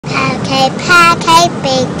Hey, pancake,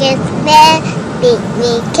 bacon, man, beat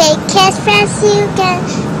me, cake, as fast as you can.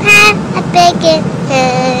 Pie, a bacon,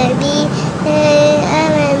 heavy,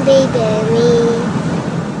 baby.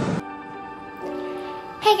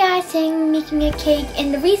 Hey guys, today I'm making a cake,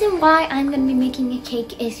 and the reason why I'm going to be making a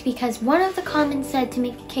cake is because one of the comments said to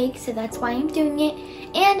make a cake, so that's why I'm doing it.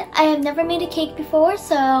 And I have never made a cake before,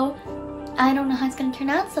 so I don't know how it's going to turn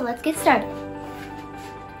out, so let's get started.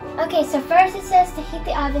 Okay, so first it says to heat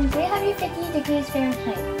the oven 350 degrees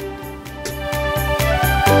Fahrenheit.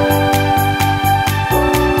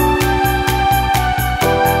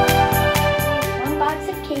 One box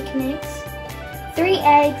of cake mix, 3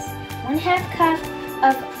 eggs, 1/2 cup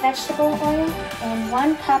of vegetable oil, and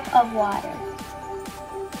 1 cup of water.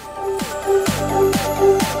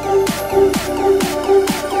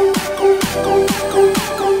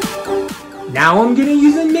 Now I'm going to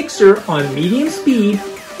use a mixer on medium speed,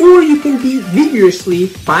 or you can beat vigorously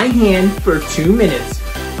by hand for 2 minutes.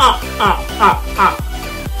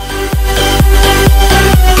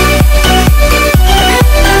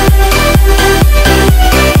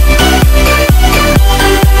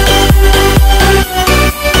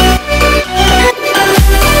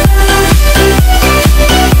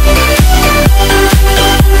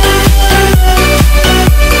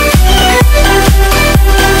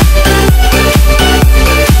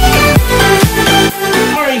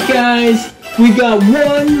 We got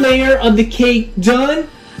 1 layer of the cake done,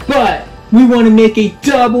 but we want to make a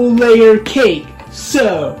double layer cake,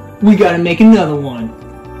 so we gotta make another one.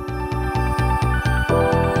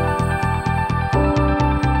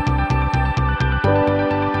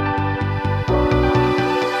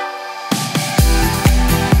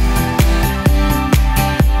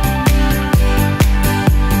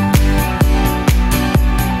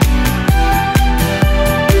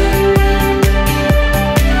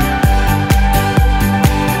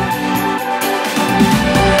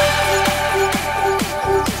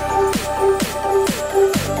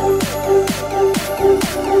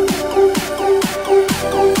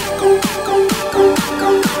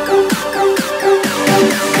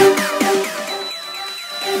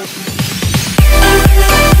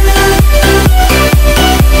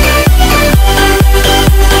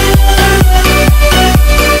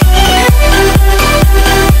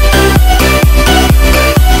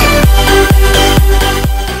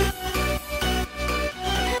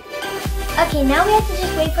 Okay, now we have to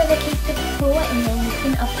just wait for the cake to cool, and then we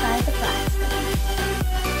can apply the frosting.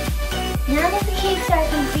 Now that the cakes are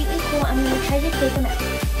completely cool, I'm going to try to take them out.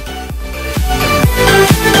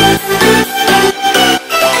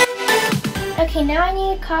 Okay, now I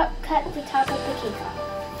need to cut the top of the cake off.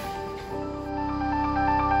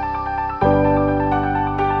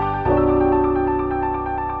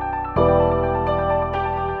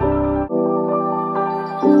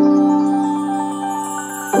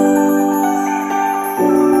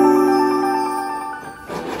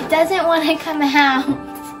 Doesn't want to come out.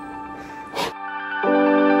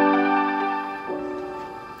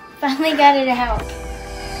 Finally got it out.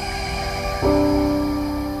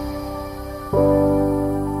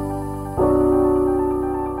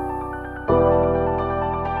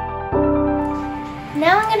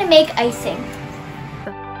 Now I'm going to make icing.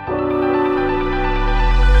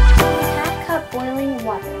 1/2 cup boiling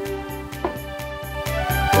water.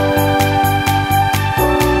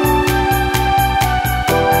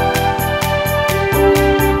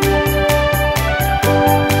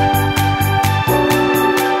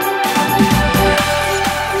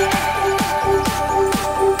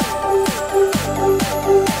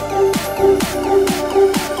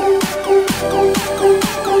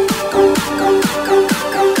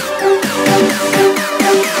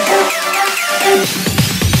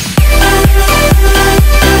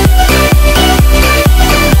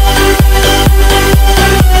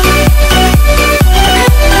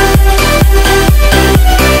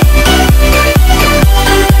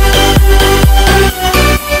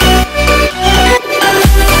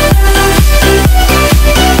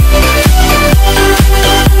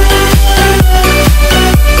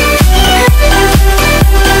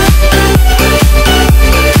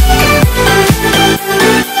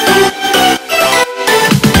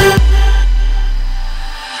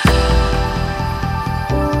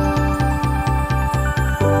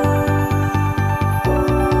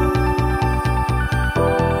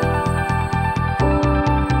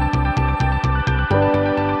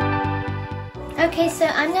 Okay, so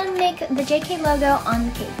I'm going to make the JK logo on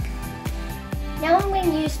the cake. Now I'm going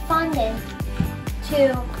to use fondant to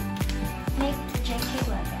make the JK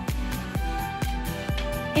logo.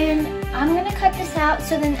 And I'm going to cut this out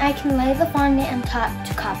so then I can lay the fondant on top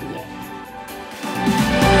to copy it.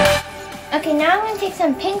 Okay, now I'm going to take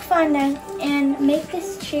some pink fondant and make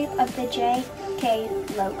this shape of the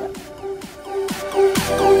JK logo.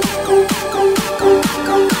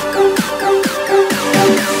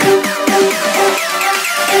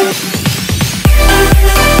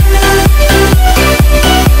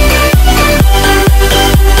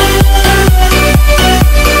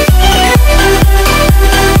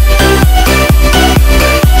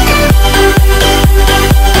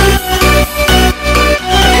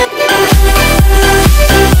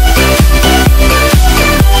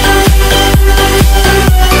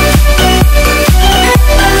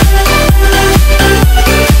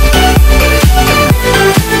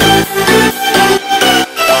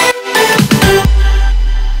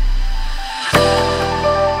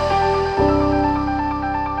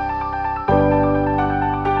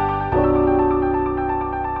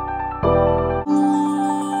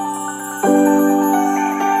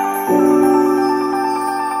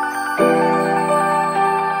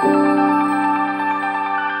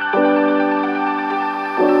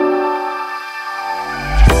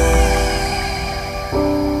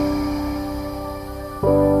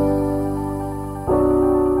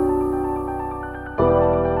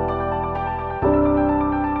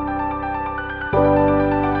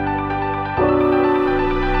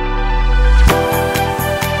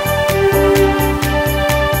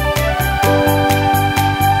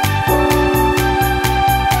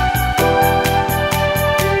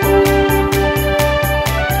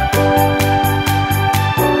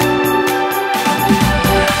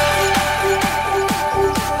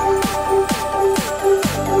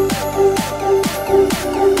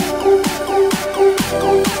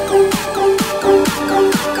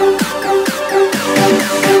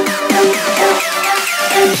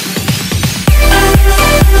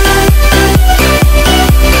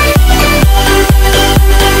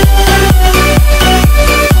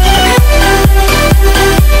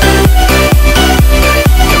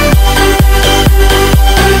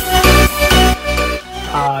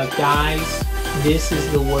 Guys, this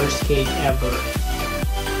is the worst cake ever.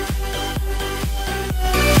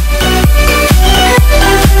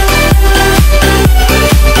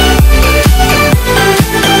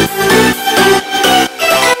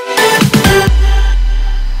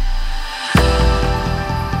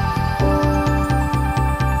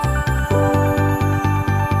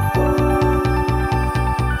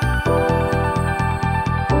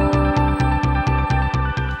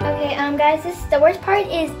 Guys, the worst part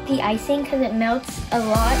is the icing because it melts a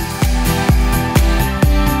lot.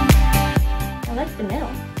 I like the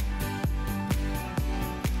middle.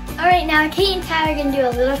 Alright, now Kate and Tyler are going to do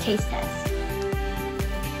a little taste test.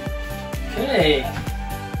 Okay.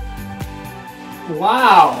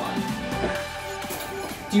 Wow.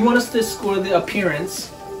 Do you want us to score the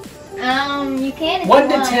appearance? You can if 1 you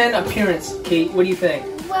to want. 10 appearance, Kate. What do you think?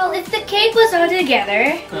 Well, if the cake was all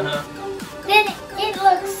together, then it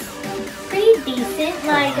looks pretty decent,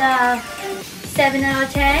 like 7 out of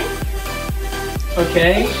 10.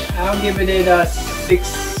 Okay, I'll give it a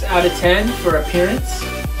 6 out of 10 for appearance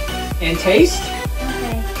and taste.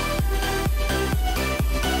 Okay.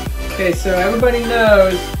 Okay, so everybody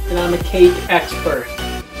knows that I'm a cake expert.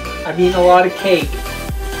 I've eaten a lot of cake.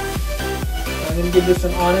 I'm going to give this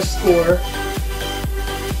an honest score.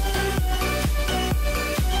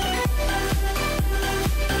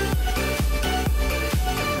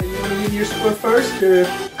 Your score first, or?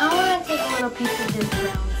 I want to take a little piece of this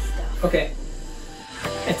brown stuff. Okay.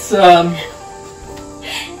 It's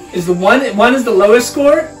is the one is the lowest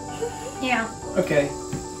score? Yeah. Okay.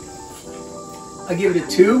 I'll give it a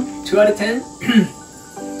 2 out of 10.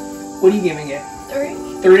 What are you giving it? 3.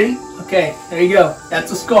 3? Okay, there you go. That's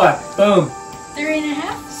the score. Boom.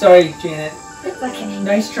 3.5. Sorry, Janet. Okay.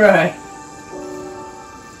 Nice try.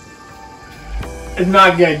 It's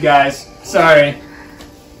not good, guys. Sorry.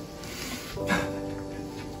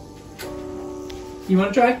 You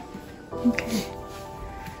want to try? Okay.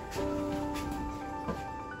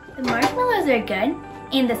 The marshmallows are good,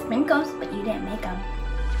 and the sprinkles, but you didn't make them.